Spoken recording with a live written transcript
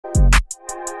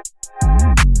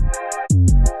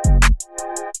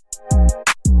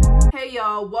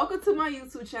y'all, welcome to my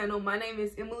YouTube channel. My name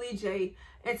is Emily J,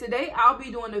 and today I'll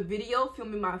be doing a video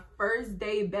filming my first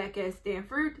day back at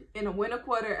Stanford in a winter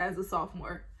quarter as a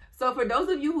sophomore. So for those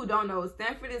of you who don't know,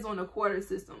 Stanford is on a quarter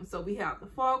system. So we have the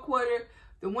fall quarter,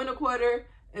 the winter quarter,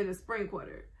 and the spring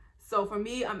quarter. So for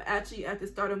me, I'm actually at the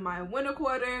start of my winter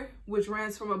quarter, which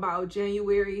runs from about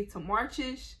January to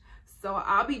March-ish. So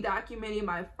I'll be documenting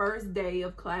my first day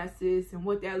of classes and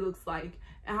what that looks like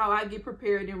and how I get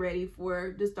prepared and ready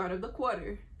for the start of the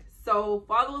quarter. So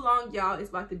follow along, y'all. It's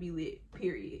about to be lit,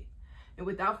 period. And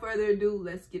without further ado,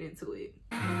 let's get into it.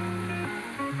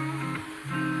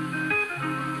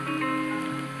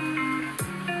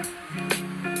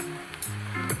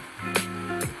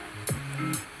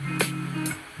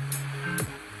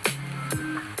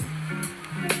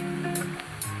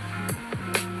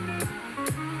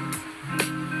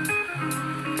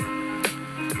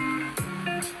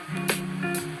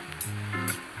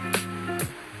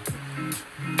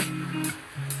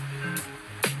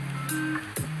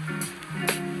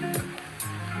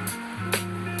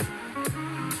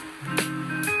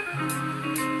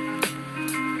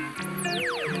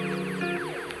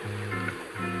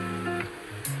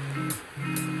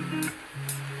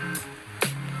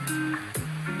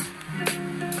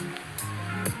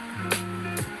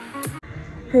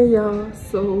 Hey y'all,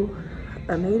 so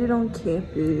I made it on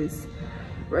campus.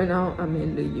 Right now I'm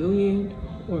in the Union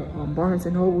or Barnes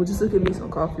and Noble just to get me some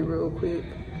coffee real quick.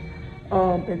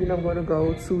 And then I'm gonna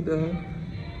go to the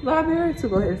library to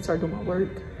go ahead and start doing my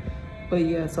work. But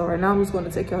yeah, so right now I'm just gonna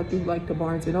take y'all through like the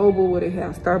Barnes and Noble where they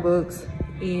have Starbucks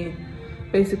and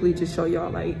basically just show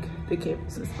y'all like the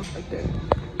campus and stuff like that.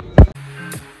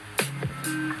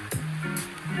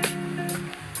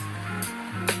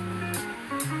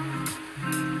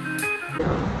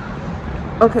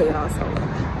 Okay y'all, so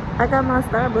I got my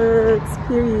Starbucks,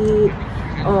 period.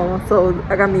 So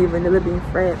I got me a vanilla bean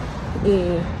frap,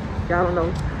 and y'all don't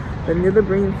know, vanilla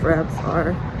bean fraps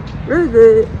are really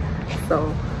good,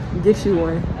 so get you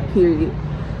one, period.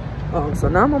 So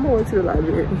now I'm on my way to the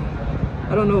library.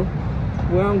 I don't know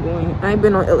where I'm going. I ain't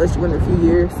been on LSU in a few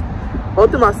years.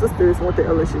 Both of my sisters went to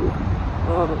LSU.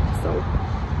 So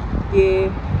yeah,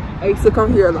 I used to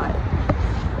come here a lot.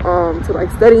 To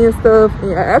like study and stuff,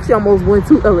 and I actually almost went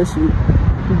to LSU,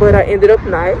 but I ended up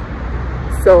not.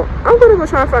 So I'm gonna go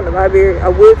try and find the library. I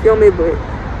would film it, but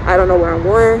I don't know where I'm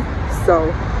going, so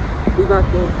we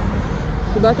about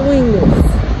to wing this.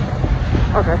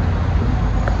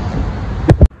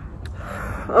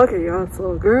 Okay y'all,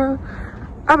 so girl,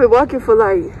 I've been walking for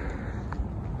like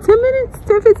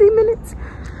 10-15 minutes,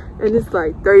 and it's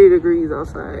like 30 degrees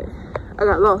outside. I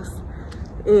got lost,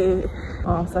 and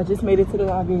so I just made it to the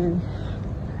library.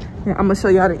 Yeah, I'm gonna show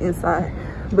y'all the inside.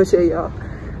 But yeah, y'all,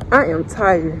 I am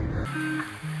tired.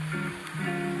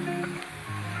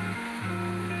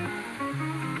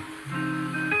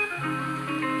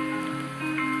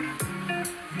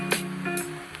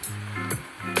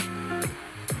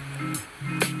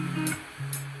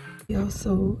 Y'all,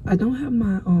 so I don't have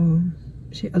my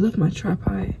shit. I left my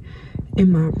tripod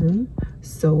in my room,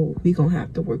 so we gonna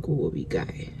have to work with what we got.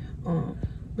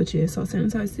 But yeah, so I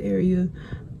sanitized the area.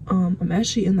 I'm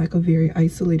actually in like a very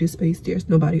isolated space. There's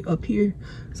nobody up here,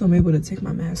 so I'm able to take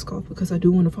my mask off because I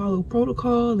do want to follow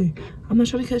protocol, and I'm not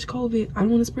trying to catch COVID. I don't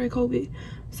want to spread COVID.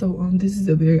 So this is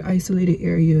a very isolated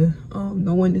area.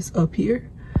 No one is up here,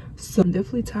 so I'm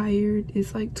definitely tired.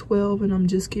 It's like 12 and I'm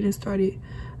just getting started.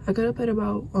 I got up at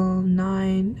about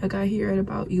 9. I got here at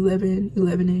about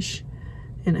 11-ish,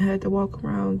 and I had to walk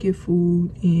around, get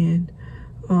food, and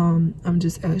I'm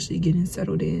just actually getting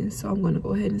settled in. So I'm gonna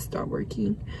go ahead and start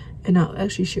working, and I'll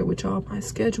actually share with y'all my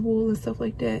schedule and stuff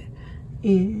like that.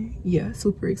 And yeah,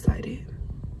 super excited.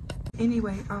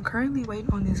 Anyway, I'm currently waiting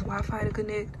on this Wi-Fi to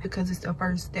connect because it's the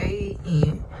first day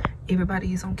and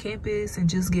everybody is on campus and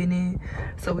just getting in,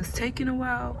 so it's taking a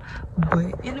while.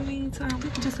 But in the meantime, we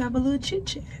can just have a little chit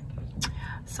chat.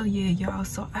 So yeah, y'all,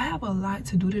 so I have a lot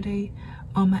to do today.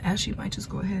 I actually might just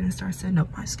go ahead and start setting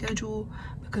up my schedule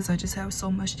because I just have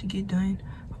so much to get done.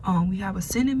 We have a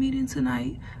Senate meeting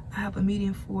tonight. I have a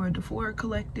meeting for the Forward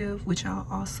Collective, which I'll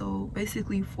also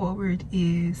basically Forward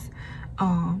is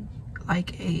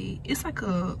it's like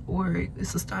a org.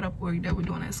 It's a startup org that we're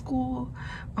doing at school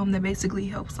that basically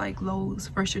helps like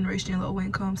first generation low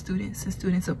income students and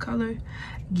students of color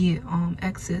get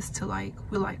access to like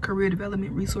career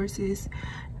development resources.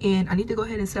 And I need to go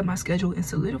ahead and set my schedule and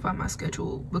solidify my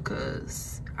schedule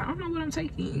because I don't know what I'm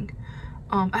taking.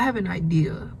 I have an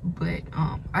idea, but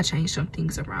I changed some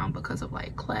things around because of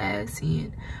like class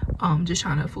and just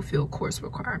trying to fulfill course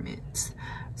requirements.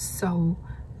 So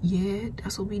yeah,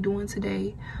 that's what we're doing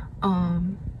today.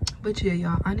 But yeah,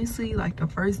 y'all, honestly, like the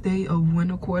first day of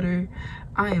winter quarter,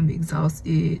 I am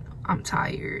exhausted. I'm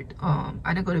tired. I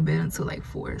didn't go to bed until like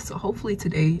 4. So hopefully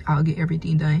today I'll get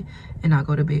everything done and I'll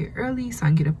go to bed early so I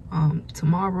can get up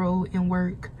tomorrow and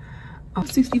work.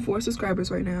 64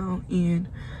 subscribers right now, and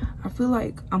I feel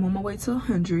like I'm on my way to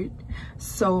 100.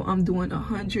 So I'm doing a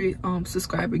 100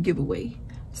 subscriber giveaway.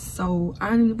 So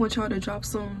I want y'all to drop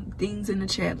some things in the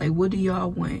chat, like what do y'all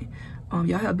want?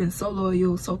 Y'all have been so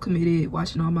loyal, so committed,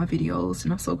 watching all my videos,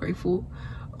 and I'm so grateful.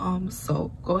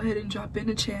 So go ahead and drop in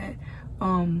the chat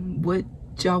what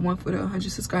y'all want for the 100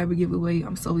 subscriber giveaway.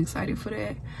 I'm so excited for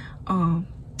that.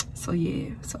 So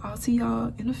yeah, so I'll see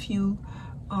y'all in a few.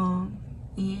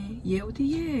 And yeah with the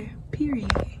year,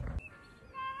 period.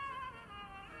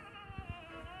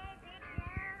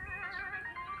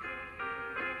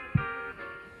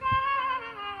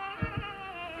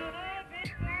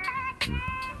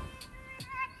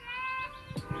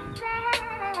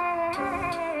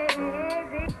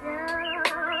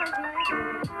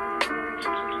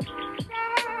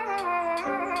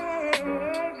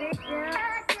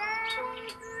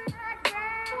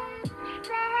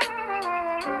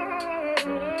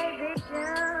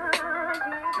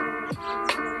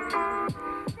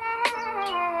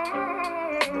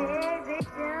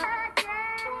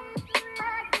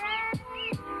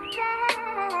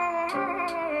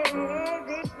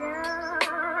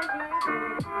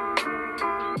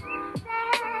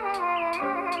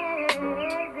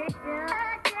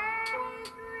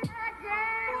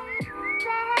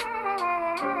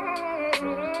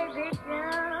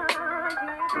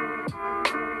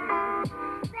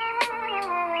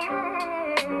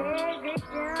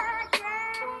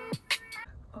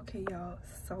 Okay y'all,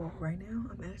 so right now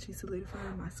I'm actually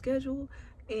solidifying my schedule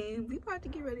and we about to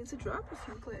get ready to drop a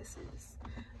few classes.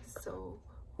 So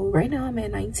right now I'm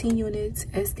at 19 units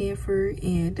at Stanford,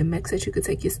 and the max that you could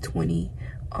take is 20.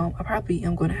 I probably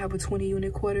am going to have a 20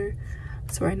 unit quarter.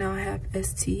 So right now I have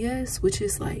STS, which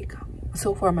is like,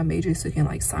 so far my major is looking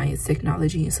like science,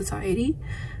 technology, and society.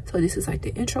 So this is like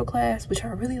the intro class, which I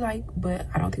really like, but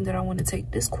I don't think that I want to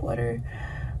take this quarter.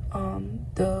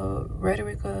 The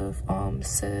rhetoric of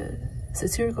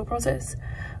satirical protest,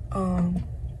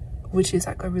 which is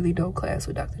like a really dope class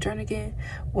with Dr. Jernigan,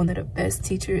 one of the best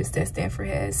teachers that Stanford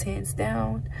has, hands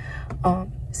down.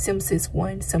 SimSys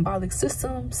 1, symbolic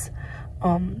systems,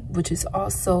 which is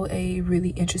also a really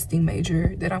interesting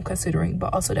major that I'm considering,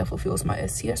 but also that fulfills my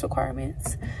STS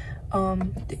requirements.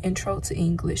 The intro to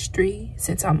English 3,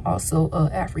 since I'm also a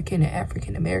African and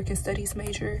African American studies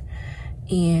major,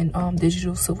 and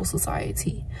digital civil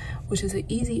society, which is an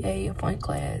easy A, a fun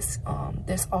class.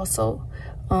 That's also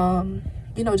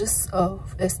you know, just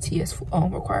of STS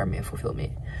requirement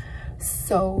fulfillment.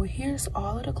 So here's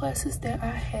all of the classes that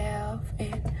I have,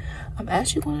 and I'm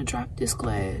actually going to drop this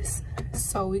class,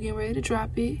 so we're getting ready to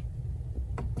drop it.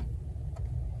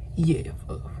 Yeah,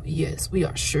 yes, we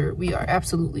are sure, we are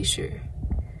absolutely sure,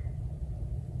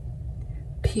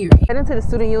 period. Heading to the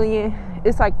student union.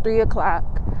 It's like 3 o'clock.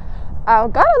 I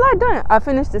got a lot done. I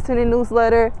finished the Senate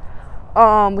newsletter,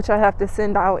 which I have to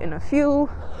send out in a few.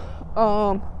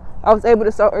 I was able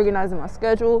to start organizing my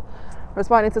schedule,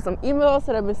 responding to some emails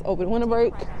that I missed over the winter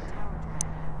break.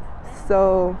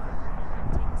 So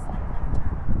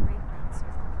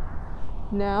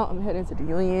now I'm heading to the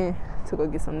union to go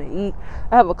get something to eat.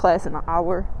 I have a class in an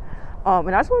hour.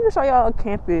 And I just wanted to show y'all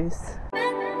campus.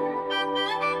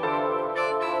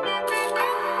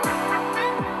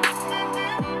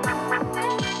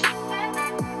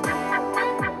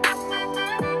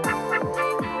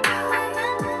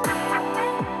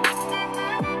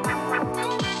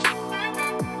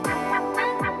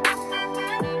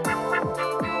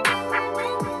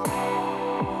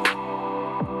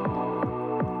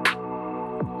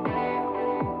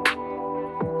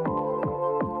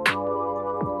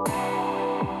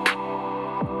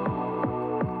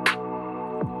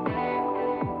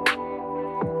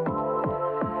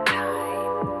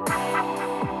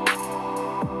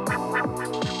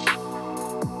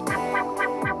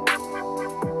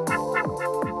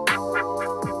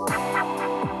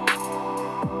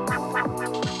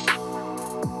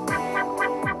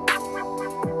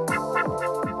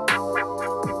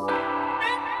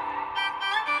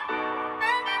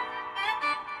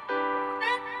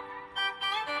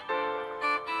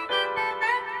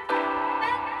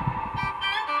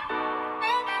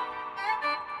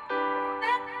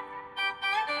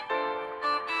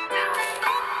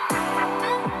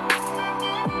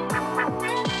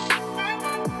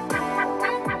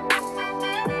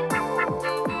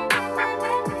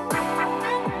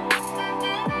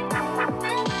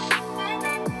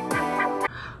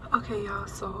 y'all,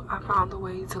 so I found a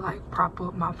way to like prop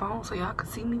up my phone so y'all can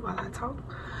see me while I talk.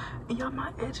 And y'all,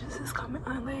 my edges is coming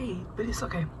unlaid, but it's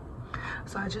okay.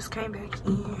 So I just came back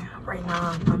in. Right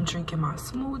now I'm drinking my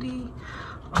smoothie.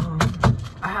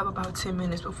 I have about 10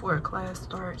 minutes before class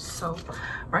starts, so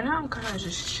right now I'm kind of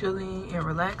just chilling and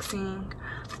relaxing.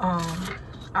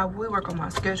 I will work on my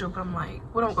schedule, but I'm like,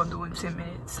 what am I gonna do in 10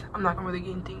 minutes? I'm not gonna really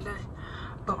get anything done.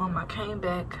 But I came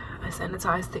back, I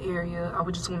sanitized the area. I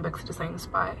was just going back to the same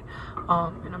spot,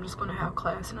 and I'm just gonna have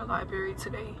class in the library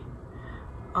today.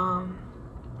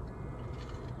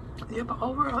 Yeah, but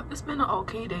overall it's been an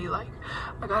okay day. Like,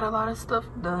 I got a lot of stuff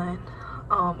done.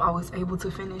 I was able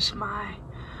to finish my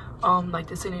like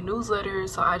the sending newsletter,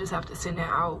 so I just have to send it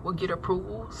out or get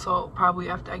approval. So probably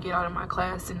after I get out of my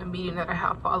class in the meeting that I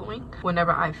have following,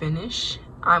 whenever I finish,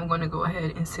 I'm going to go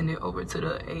ahead and send it over to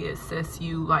the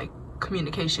ASSU like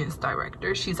communications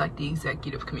director. She's like the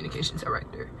executive communications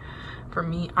director. For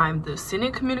me, I'm the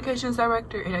Senate communications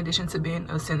director in addition to being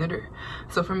a senator.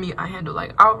 So for me, I handle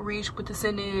like outreach with the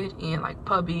Senate and like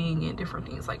pubbing and different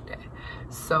things like that.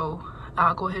 So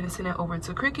I'll go ahead and send it over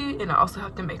to Cricket, and I also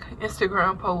have to make an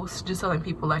Instagram post just telling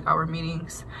people like our meeting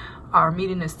is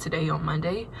today on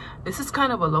Monday. This is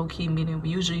kind of a low-key meeting. We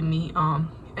usually meet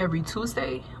every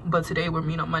Tuesday, but today we're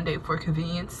meeting on Monday for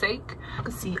convenience sake. You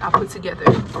can see I put together,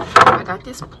 I got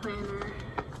this planner.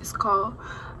 It's called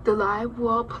the Live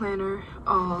Well Planner.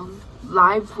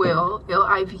 Live Well,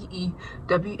 Livewhale.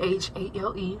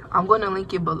 I'm going to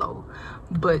link it below,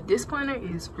 but this planner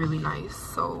is really nice.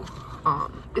 So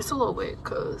it's a little wet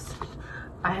because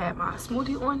I had my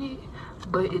smoothie on it,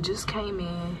 but it just came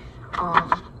in,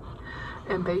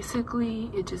 and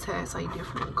basically it just has like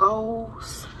different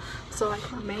goals. So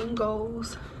like my main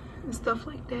goals and stuff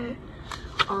like that.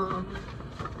 I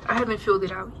haven't filled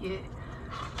it out yet,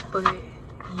 but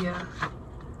yeah,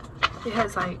 it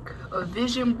has like a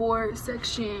vision board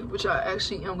section, which I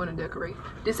actually am going to decorate.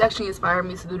 This actually inspired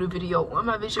me to do the video on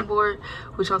my vision board,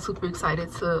 which I'm super excited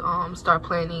to start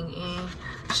planning and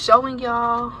showing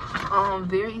y'all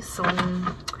very soon.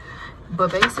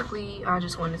 But basically I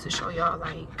just wanted to show y'all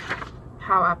like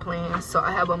how I plan. So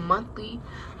I have a monthly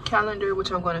calendar,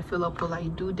 which I'm going to fill up with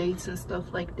like due dates and stuff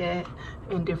like that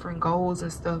and different goals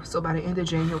and stuff. So by the end of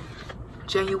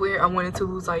January, I wanted to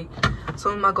lose like,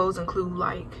 some of my goals include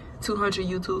like 200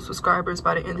 YouTube subscribers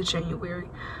by the end of January.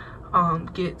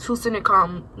 Get 2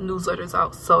 Senate.com newsletters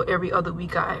out, so every other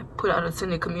week I put out a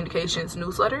Senate communications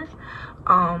newsletter.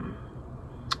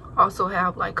 Also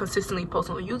have like consistently post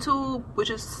on YouTube, which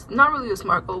is not really a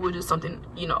smart goal, which is something,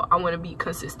 you know, I want to be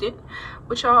consistent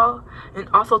with y'all. And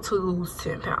also to lose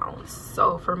 10 pounds.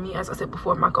 So for me, as I said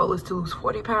before, my goal is to lose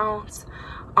 40 pounds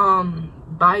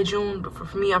by June. But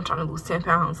for me, I'm trying to lose 10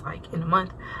 pounds like in a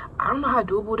month. I don't know how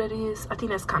doable that is. I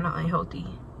think that's kind of unhealthy,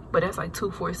 but that's like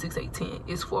 2, 4, 6, 8, 10.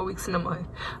 It's 4 weeks in a month.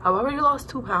 I've already lost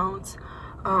 2 pounds.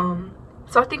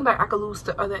 So I think like I could lose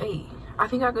the other 8. I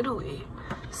think I could do it.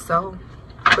 So,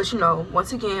 but you know,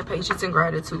 once again, patience and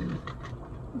gratitude.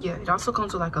 Yeah, it also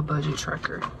comes with like a budget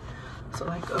tracker. So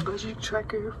like a budget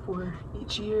tracker for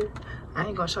each year. I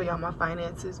ain't gonna show y'all my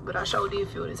finances, but I sure did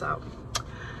fill this out.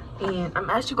 And I'm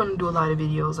actually going to do a lot of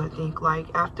videos, I think. Like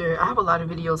after, I have a lot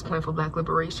of videos planned for Black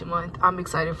Liberation Month. I'm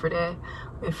excited for that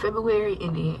in February.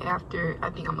 And then after, I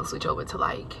think I'm going to switch over to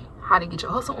like how to get your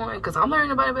hustle on, because I'm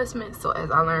learning about investment. So as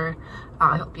I learn,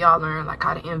 I'll help y'all learn like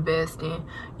how to invest. And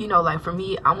you know, like for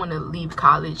me, I want to leave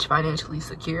college financially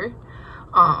secure.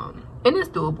 And it's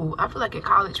doable. I feel like in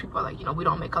college people are like, you know, we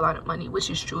don't make a lot of money, which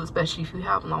is true, especially if you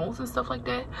have loans and stuff like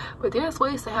that. But there's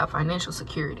ways to have financial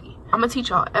security. I'm gonna teach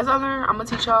y'all as I learn. I'm gonna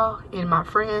teach y'all, and my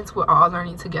friends, we're all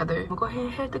learning together. We'll go ahead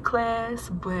and head to class,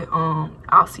 but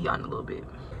I'll see y'all in a little bit.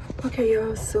 Okay,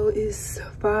 y'all, so it's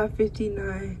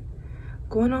 5:59,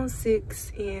 going on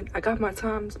 6, and I got my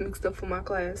times mixed up for my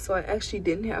class. So I actually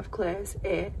didn't have class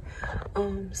at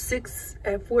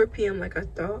 4 p.m. like I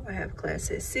thought. I have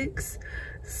class at 6.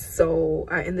 So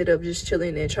I ended up just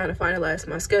chilling and trying to finalize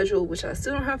my schedule, which I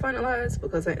still don't have finalized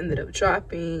because I ended up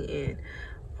dropping and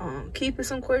keeping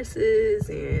some courses,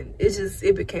 and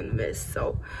it became a mess.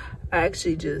 So I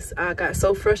got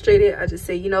so frustrated. I just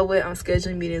said, you know what, I'm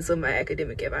scheduling meetings with my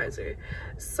academic advisor.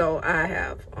 So I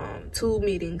have 2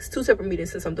 separate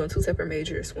meetings, since I'm doing 2 separate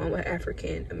majors, one with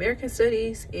African American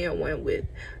Studies and one with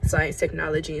Science,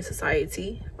 Technology, and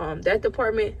Society, that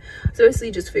department. So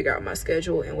basically just figure out my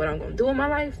schedule and what I'm gonna do in my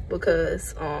life,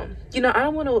 because you know, I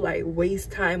don't want to like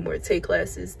waste time or take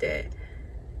classes that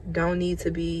don't need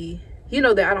to be, you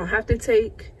know, that I don't have to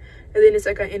take, and then it's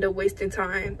like I end up wasting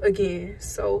time again.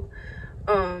 So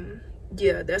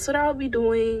yeah, that's what I'll be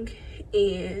doing.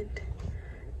 And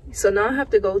So now I have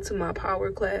to go to my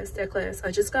power class. That class,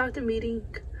 I just got the meeting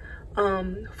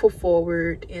for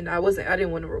forward, and I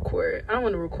didn't want to record. I don't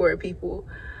want to record people.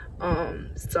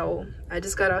 So I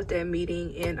just got out that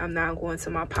meeting, and I'm now going to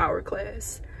my power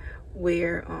class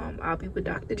where I'll be with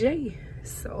Dr. J.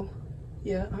 So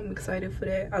yeah, I'm excited for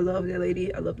that. I love that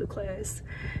lady. I love the class,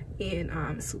 and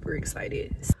I'm super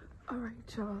excited. All right,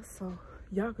 y'all. So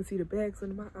y'all can see the bags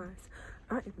under my eyes.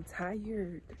 I am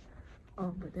tired.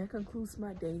 But that concludes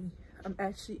my day. I'm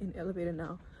actually in the elevator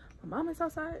now. My mom is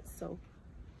outside, so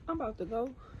I'm about to go.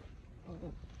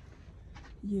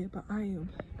 Yeah, but I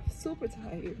am super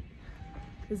tired.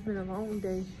 It's been a long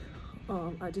day.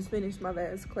 I just finished my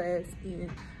last class,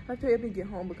 and I have to hurry up and get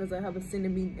home because I have a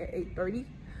Senate meeting at 8:30.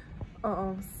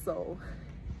 So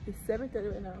it's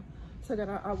 7:30 right now. So I got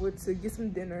an hour to get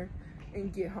some dinner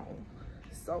and get home.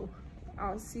 So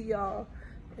I'll see y'all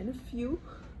in a few.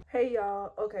 Hey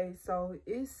y'all, okay, so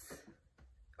it's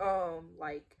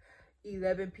like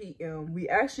 11 p.m. We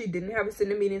actually didn't have a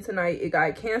Senate meeting tonight. It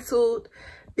got canceled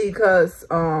because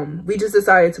we just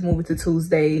decided to move it to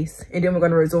Tuesdays, and then we're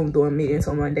gonna resume doing meetings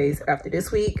on Mondays after this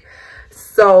week.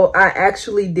 So I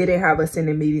actually didn't have a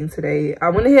Senate meeting today. I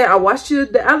went ahead, I watched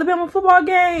the Alabama football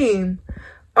game.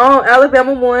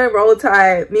 Alabama won, Roll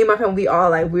Tide. Me and my family, we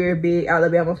all like, we're big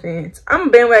Alabama fans. I'm a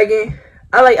bandwagon.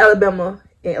 I like Alabama,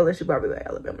 and LSU probably like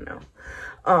Alabama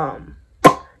now.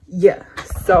 Yeah,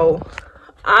 so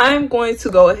I'm going to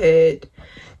go ahead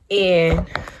and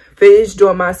finish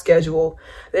doing my schedule.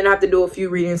 Then I have to do a few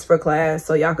readings for class,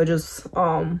 so y'all could just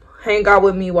hang out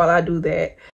with me while I do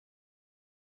that.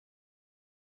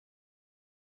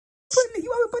 You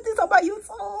want to put this on my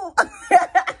YouTube?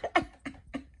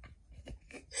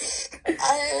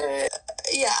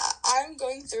 Yeah, I'm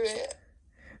going through it.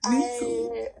 Me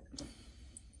too.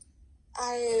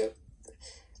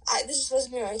 This is supposed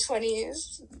to be my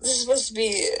 20s. This is supposed to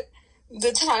be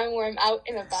the time where I'm out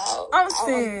and about. I'm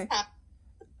saying,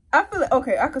 I feel like,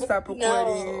 okay, I could stop recording.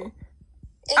 No.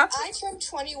 If I turned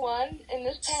 21 in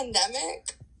this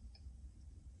pandemic,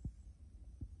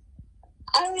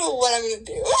 I don't know what I'm gonna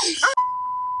do.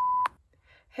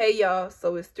 Hey y'all,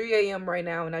 so it's 3 a.m. right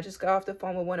now, and I just got off the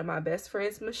phone with one of my best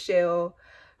friends, Michelle.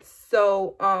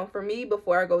 So for me,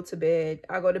 before I go to bed,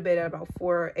 I go to bed at about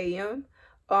 4 a.m.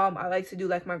 I like to do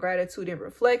like my gratitude and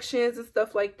reflections and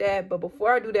stuff like that. But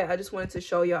before I do that, I just wanted to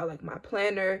show y'all like my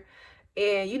planner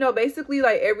and, you know, basically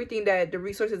like everything that the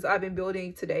resources I've been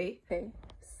building today. Okay,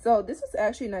 so this was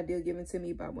actually an idea given to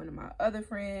me by one of my other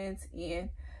friends, and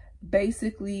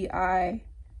basically I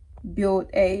built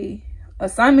a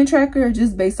assignment tracker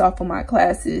just based off of my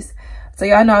classes. So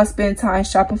y'all know I spend time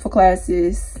shopping for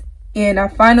classes, and I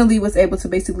finally was able to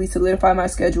basically solidify my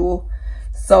schedule.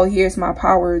 So here's my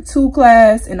Power 2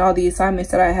 class and all the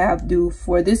assignments that I have due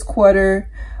for this quarter.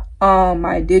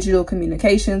 My digital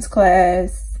communications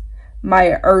class,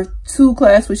 my Earth 2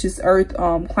 class, which is Earth,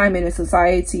 Climate and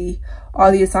Society,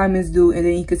 all the assignments due, and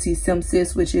then you can see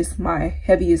SimSys, which is my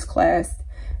heaviest class,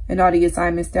 and all the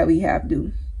assignments that we have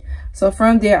due. So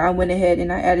from there, I went ahead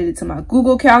and I added it to my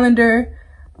Google Calendar.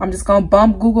 I'm just gonna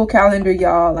bump Google Calendar,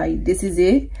 y'all, like this is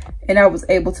it. And I was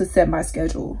able to set my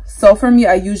schedule. So for me,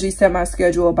 I usually set my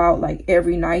schedule about like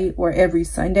every night or every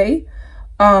Sunday.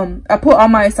 I put all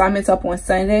my assignments up on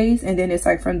Sundays, and then it's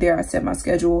like from there I set my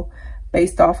schedule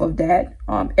based off of that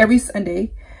every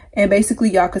Sunday. And basically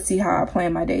y'all could see how I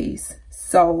plan my days.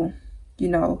 So, you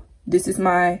know, this is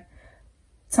my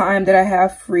time that I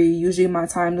have free, usually my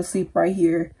time to sleep right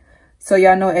here. So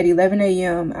y'all know at 11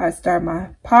 a.m. I start my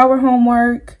power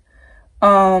homework.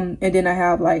 And then I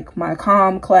have like my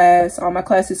comm class. All my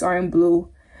classes are in blue.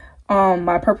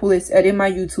 My purple is edit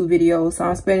my YouTube videos. So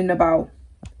I'm spending about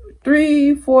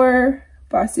 3, 4,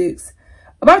 5, 6,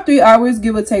 about 3 hours,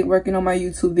 give or take, working on my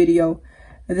YouTube video.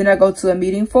 And then I go to a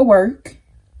meeting for work.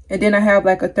 And then I have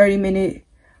like a 30-minute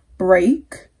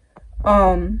break.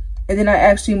 And then I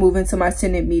actually move into my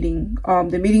Senate meeting.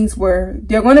 The meetings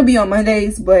they're going to be on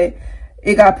Mondays, but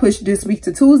it got pushed this week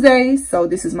to Tuesdays. So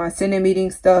this is my Senate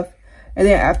meeting stuff. And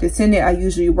then after Senate, I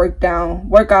usually work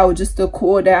out just to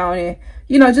cool down and,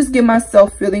 you know, just get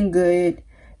myself feeling good.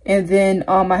 And then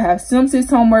I have SimSys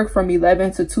homework from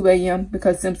 11 to 2 a.m.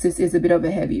 because SimSys is a bit of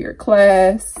a heavier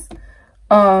class.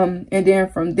 And then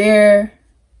from there,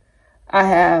 I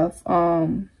have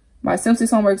my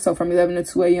SimSys homework, so from 11 to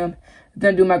 2 a.m.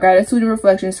 Then do my gratitude and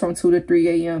reflections from 2 to 3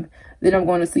 a.m. Then I'm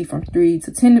going to sleep from 3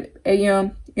 to 10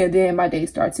 a.m. And then my day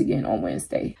starts again on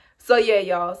Wednesday. So yeah,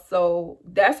 y'all, so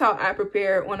that's how I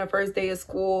prepare on the first day of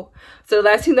school. So the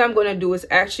last thing that I'm going to do is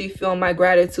actually film my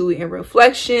gratitude and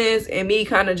reflections, and me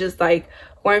kind of just like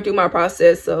going through my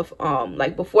process of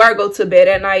like before I go to bed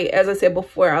at night. As I said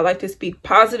before, I like to speak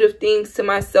positive things to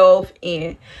myself,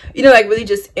 and you know, like really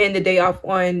just end the day off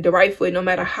on the right foot, no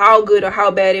matter how good or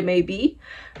how bad it may be.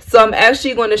 So I'm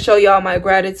actually going to show y'all my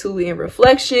gratitude and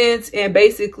reflections, and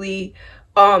basically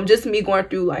just me going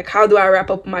through like how do I wrap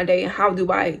up my day and how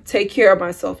do I take care of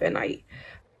myself at night.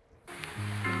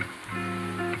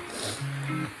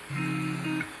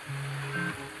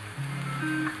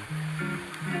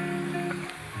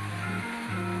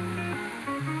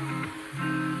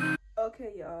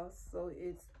 Okay, y'all, so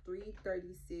it's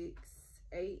 3:36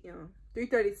 a.m.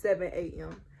 3:37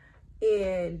 a.m.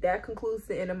 and that concludes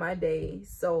the end of my day.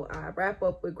 So I wrap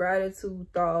up with gratitude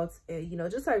thoughts and, you know,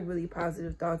 just like really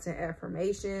positive thoughts and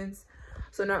affirmations.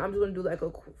 So now I'm just gonna do like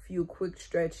a few quick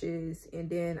stretches, and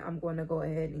then I'm gonna go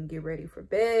ahead and get ready for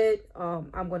bed.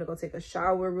 I'm gonna go take a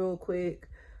shower real quick,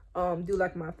 do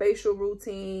like my facial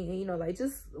routine, and, you know, like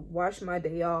just wash my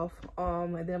day off,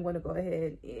 and then I'm gonna go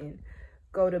ahead and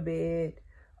go to bed.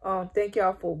 Thank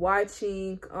y'all for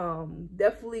watching.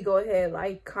 Definitely go ahead,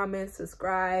 like, comment,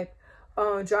 subscribe.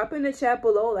 Drop in the chat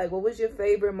below, like, what was your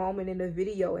favorite moment in the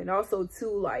video? And also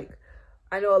too, like,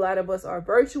 I know a lot of us are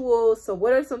virtual, so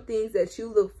what are some things that you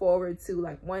look forward to,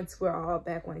 like, once we're all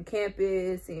back on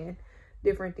campus and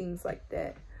different things like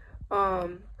that.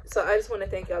 So I just want to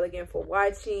thank y'all again for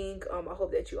watching. I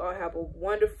hope that you all have a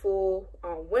wonderful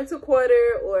winter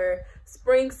quarter or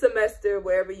spring semester,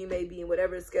 wherever you may be, and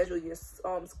whatever schedule your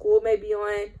school may be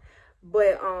on.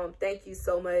 But thank you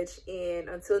so much, and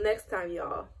until next time,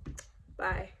 y'all.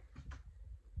 Bye.